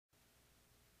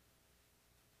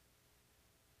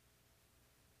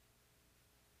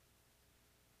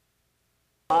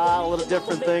A little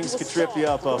different things could trip you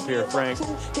up here, Frank.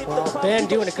 Well, Ben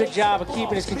doing a good job of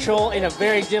keeping his control in a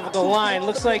very difficult line.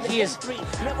 Looks like he is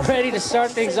ready to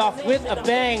start things off with a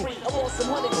bang.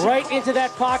 Right into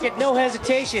that pocket, no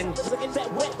hesitation. And getting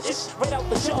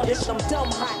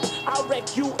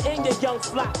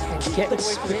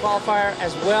through the qualifier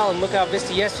as well. And look how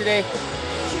Vista yesterday,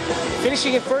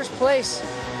 finishing in first place.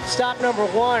 Stop number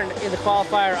 1 in the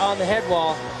qualifier on the head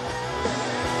wall.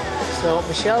 So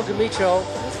Michel Gamitro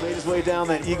made his way down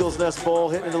that Eagle's Nest Bowl,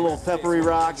 hitting into little peppery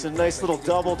rocks, and nice little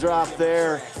double drop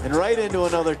there, and right into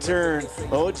another turn.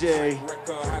 OJ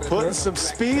putting some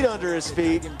speed under his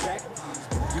feet.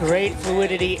 Great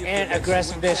fluidity and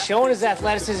aggressiveness, showing his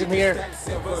athleticism here.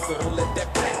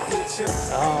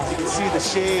 Oh, you can see the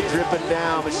shade dripping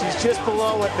down, but she's just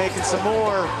below it, making some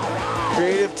more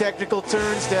creative technical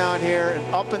turns down here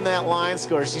and up in that line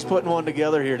score. She's putting one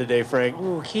together here today, Frank.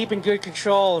 Ooh, keeping good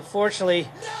control. Unfortunately,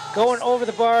 going over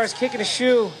the bars, kicking a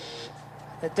shoe.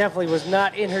 That definitely was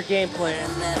not in her game plan.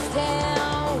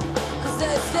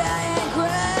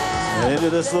 And into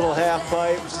this little half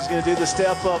pipe. She's going to do the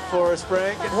step up for us,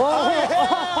 Frank.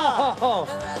 Whoa! Oh.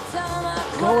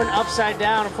 Going upside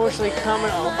down, unfortunately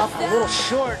coming up a little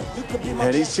short.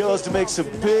 And he chose to make some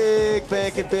big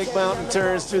banking, big mountain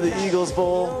turns through the Eagles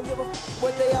Bowl,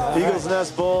 Eagles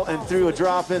Nest Bowl, and through a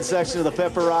drop-in section of the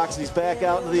Pepper Rocks. And he's back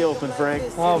out into the open, Frank.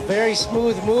 Oh, very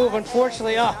smooth move.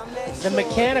 Unfortunately, the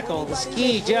mechanical, the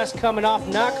ski just coming off,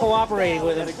 not cooperating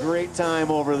with him. Had a great time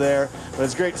over there, but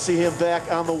it's great to see him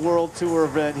back on the World Tour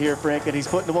event here, Frank, and he's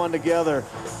putting one together.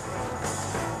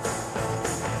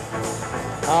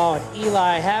 Oh, and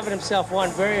Eli having himself one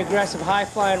very aggressive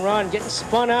high-flying run, getting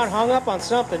spun out, hung up on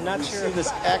something, not sure. This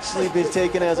actually been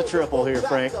taken as a triple here,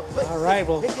 Frank. All right,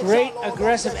 well, great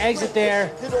aggressive exit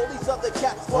there.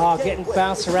 Oh, getting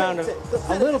bounced around a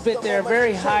little bit there,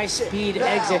 very high-speed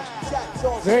exit.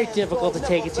 Very difficult to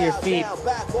take it to your feet.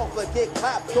 Heads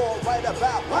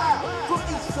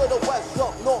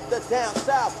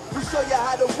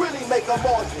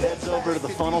over to the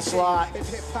funnel slot.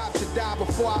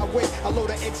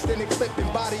 Extended clip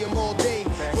and body him all day.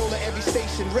 Roller every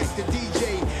station, wreck the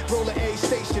DJ. Roller a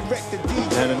station, wreck the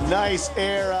DJ. And a nice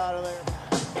air out of there.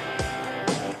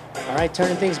 All right,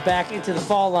 turning things back into the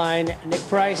fall line. Nick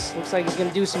Price looks like he's going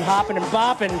to do some hopping and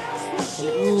bopping.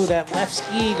 And, ooh, that left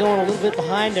ski going a little bit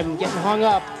behind him, getting hung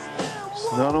up.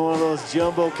 Another one of those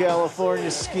jumbo California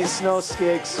snow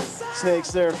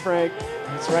snakes there, Frank.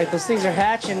 That's right, those things are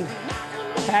hatching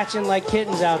like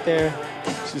kittens out there.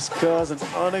 Just caused an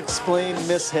unexplained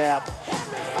mishap.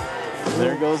 And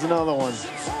there goes another one.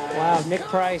 Wow, Nick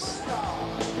Price.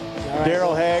 Right.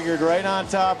 Daryl Haggard right on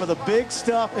top of the big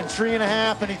stuff in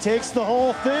 3.5, and he takes the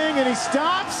whole thing and he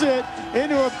stops it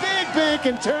into a big bank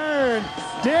and turn.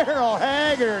 Daryl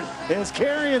Haggard is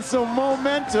carrying some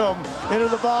momentum into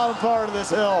the bottom part of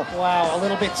this hill. Wow, a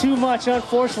little bit too much,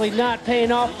 unfortunately, not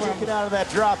paying off for him. Get out of that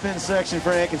drop-in section,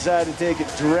 Frank, and decided to take it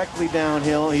directly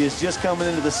downhill. He is just coming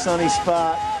into the sunny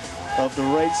spot of the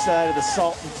right side of the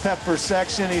salt and pepper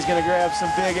section. He's going to grab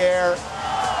some big air.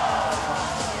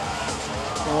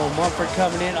 Oh, Mumford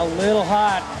coming in a little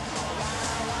hot.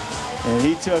 And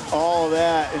he took all of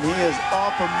that, and he is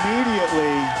up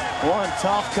immediately. One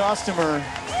tough customer.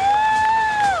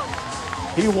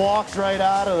 He walked right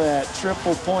out of that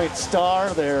triple point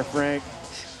star there, Frank.